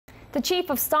The Chief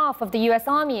of Staff of the U.S.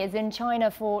 Army is in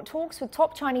China for talks with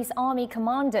top Chinese Army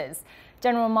commanders.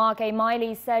 General Mark A.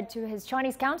 Milley said to his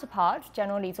Chinese counterpart,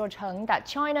 General Li Zuocheng, that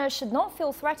China should not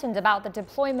feel threatened about the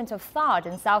deployment of THAAD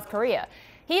in South Korea.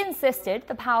 He insisted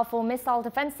the powerful missile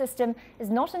defense system is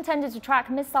not intended to track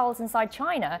missiles inside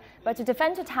China, but to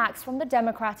defend attacks from the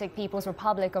Democratic People's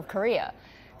Republic of Korea.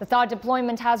 The THAAD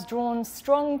deployment has drawn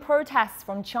strong protests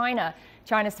from China.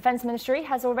 China's defense ministry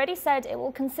has already said it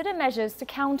will consider measures to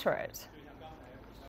counter it.